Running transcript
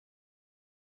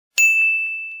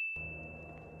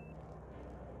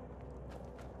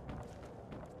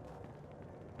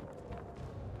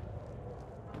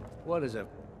What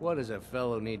does a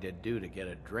fellow need to do to get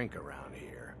a drink around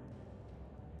here?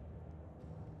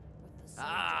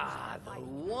 Ah, the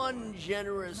one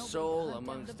generous soul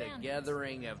amongst a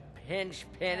gathering of pinch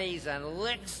pennies and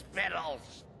lick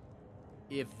spittles.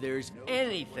 If there's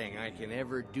anything I can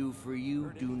ever do for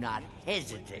you, do not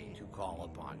hesitate to call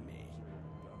upon me.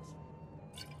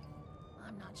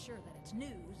 I'm not sure that it's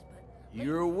news, but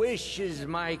Your wish is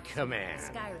my command.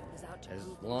 Skyrim is out to As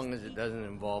prove long this as it heat doesn't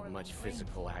involve more much than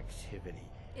physical activity.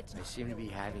 It's I not seem to be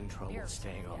really having trouble embarrassing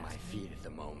staying if on you my ask me. feet at the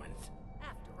moment.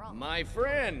 After all, My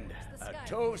friend, it's the a Skyrim.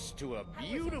 toast to a How is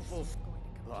beautiful... this going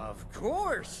to come Of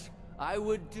course! I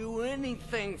would do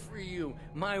anything for you,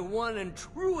 my one and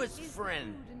truest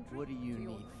friend. What do you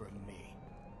need from me?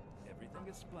 Everything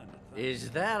is splendid.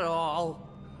 Is that all?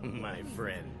 My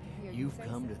friend, you've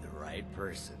come to the right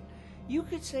person. You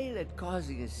could say that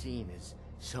causing a scene is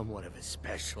somewhat of a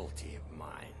specialty of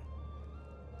mine.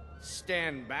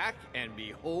 Stand back and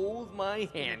behold my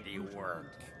handiwork.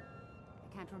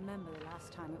 I can't remember the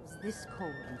last time it was this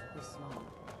cold and for this long.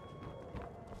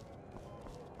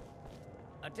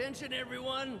 Attention,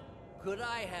 everyone! Could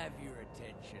I have your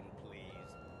attention, please?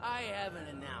 I have an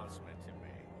announcement to make.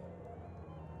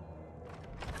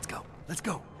 Let's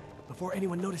go, before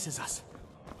anyone notices us.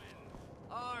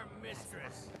 Our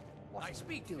mistress. I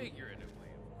speak figuratively,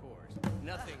 of course.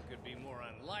 Nothing could be more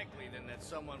unlikely than that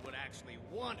someone would actually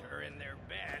want her in their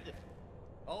bed.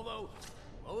 Although,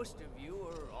 most of you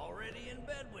are already in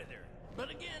bed with her. But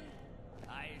again,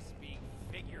 I speak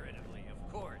figuratively,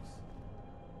 of course.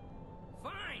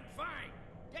 Fine, fine.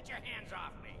 Get your hands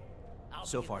off me. I'll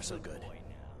So be far, the so good. boy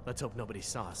now. Let's hope nobody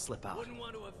saw us slip out. Wouldn't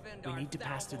want to offend We our need to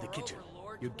pass through the Thalmor kitchen.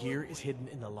 overlords, Your gear would is we? hidden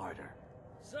in the larder.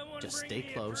 Someone Just bring stay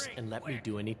me a close drink, and let me quick.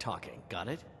 do any talking, got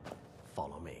it?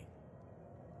 Follow me.